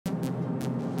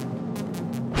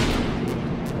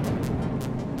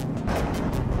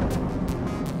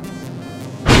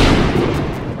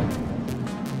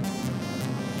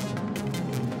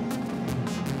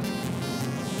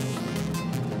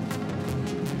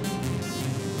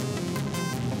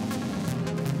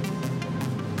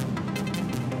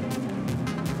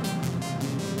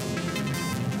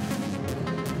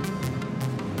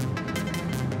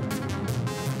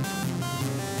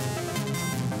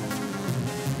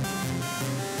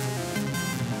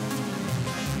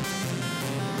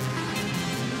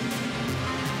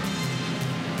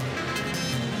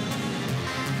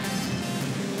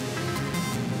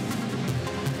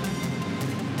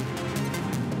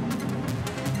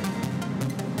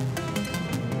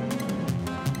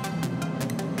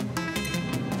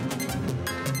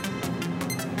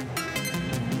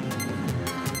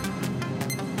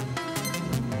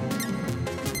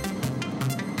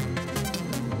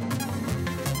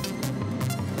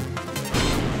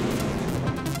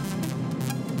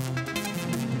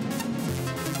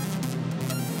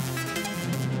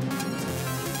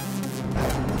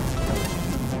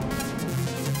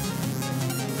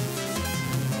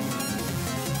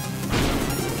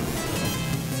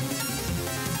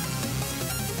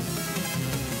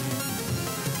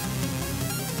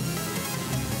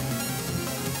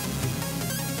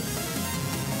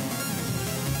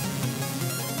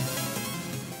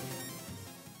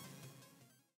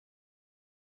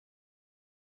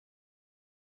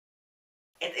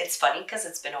It's funny because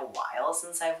it's been a while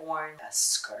since I've worn a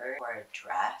skirt or a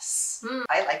dress.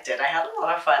 I liked it. I had a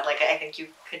lot of fun. Like, I think you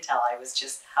could tell I was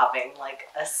just having like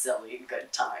a silly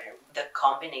good time. The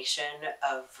combination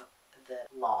of the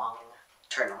long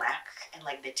turtleneck and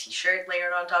like the t-shirt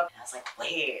layered on top, and I was like,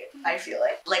 wait, I feel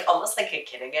like almost like a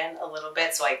kid again a little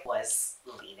bit. So I was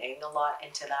leaning a lot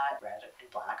into that. Red and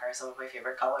black are some of my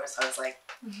favorite colors, so I was like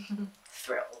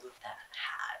thrilled with that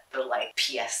hat. The like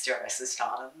pièce de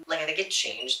résistance. Like, I think it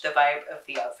changed the vibe of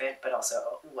the outfit, but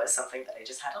also was something that I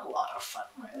just had a lot of fun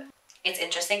with. It's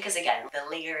interesting because, again, the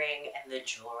layering and the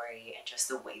jewelry and just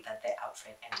the way that the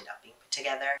outfit ended up being put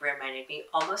together reminded me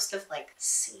almost of like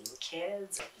scene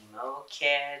kids, an emo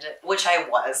kid, which I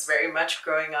was very much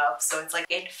growing up. So it's like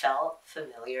it felt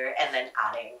familiar, and then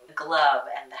adding the glove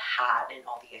and the hat and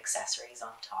all the accessories on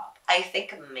top, I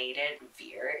think made it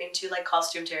veer into like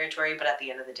costume territory. But at the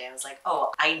end of the day, I was like,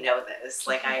 oh, I know this.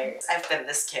 Like, I've been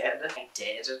this kid. I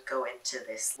did go into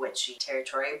this witchy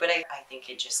territory, but I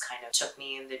think it just kind of took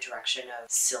me in the direction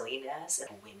of silliness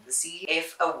and whimsy.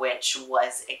 If a witch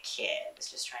was a kid,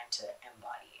 it's just trying to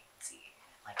embody whimsy,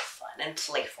 like fun and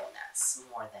playfulness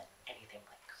more than anything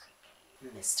like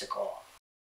creepy, mystical.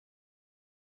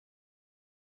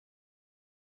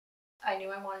 I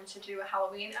knew I wanted to do a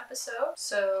Halloween episode,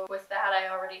 so with that I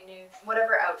already knew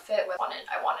whatever outfit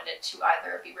I wanted it to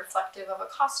either be reflective of a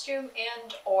costume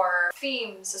and or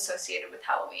themes associated with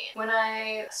Halloween. When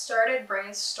I started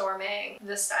brainstorming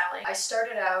the styling, I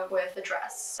started out with the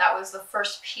dress. That was the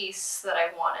first piece that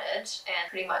I wanted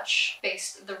and pretty much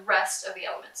based the rest of the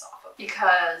elements off of,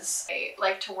 because I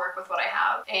like to work with what I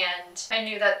have, and I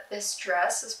knew that this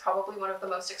dress is probably one of the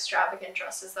most extravagant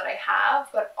dresses that I have,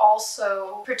 but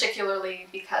also particularly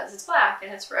because it's black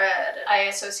and it's red. I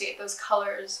associate those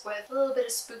colors with a little bit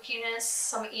of spookiness,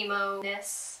 some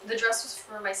emo-ness. The dress was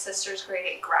for my sister's grade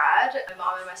 8 grad. My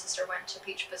mom and my sister went to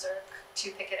Peach Berserk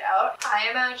to pick it out. I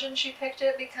imagine she picked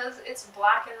it because it's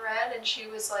black and red and she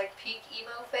was like peak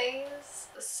emo phase.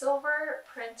 The silver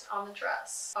print on the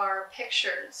dress are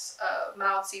pictures of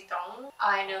Mao Zedong.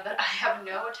 I know that I have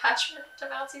no attachment to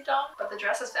Mao Zedong, but the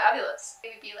dress is fabulous.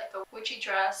 It would be like a witchy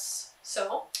dress.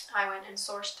 So I went and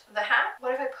sourced the hat.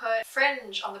 What if I put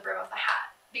fringe on the brim of the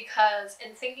hat? Because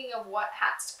in thinking of what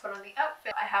hats to put on the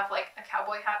outfit, I have like a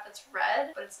cowboy hat that's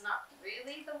red, but it's not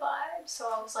really the vibe.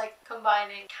 So I was like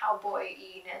combining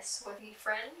cowboy-ness with the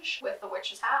fringe with the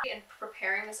witch's hat. In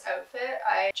preparing this outfit,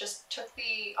 I just took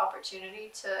the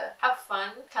opportunity to have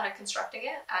fun kind of constructing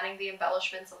it, adding the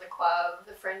embellishments on the glove,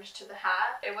 the fringe to the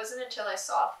hat. It wasn't until I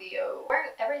saw Theo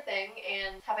wearing everything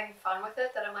and having fun with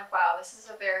it that I'm like, wow, this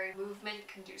is a very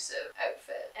movement-conducive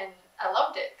outfit. And I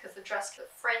loved it because the dress, the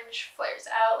fringe flares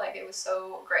out, like it was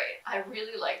so great. I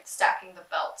really liked stacking the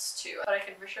belts too, but I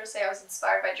can for sure say I was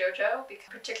inspired by JoJo, because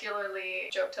particularly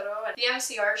Jotaro. And the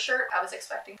MCR shirt, I was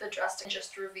expecting the dress to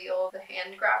just reveal the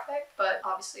hand graphic, but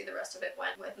obviously the rest of it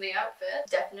went with the outfit.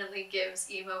 Definitely gives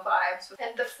emo vibes.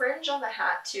 And the fringe on the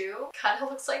hat too kind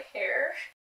of looks like hair.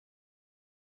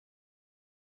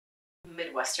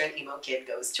 Midwestern emo kid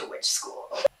goes to witch school.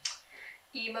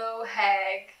 Emo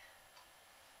hag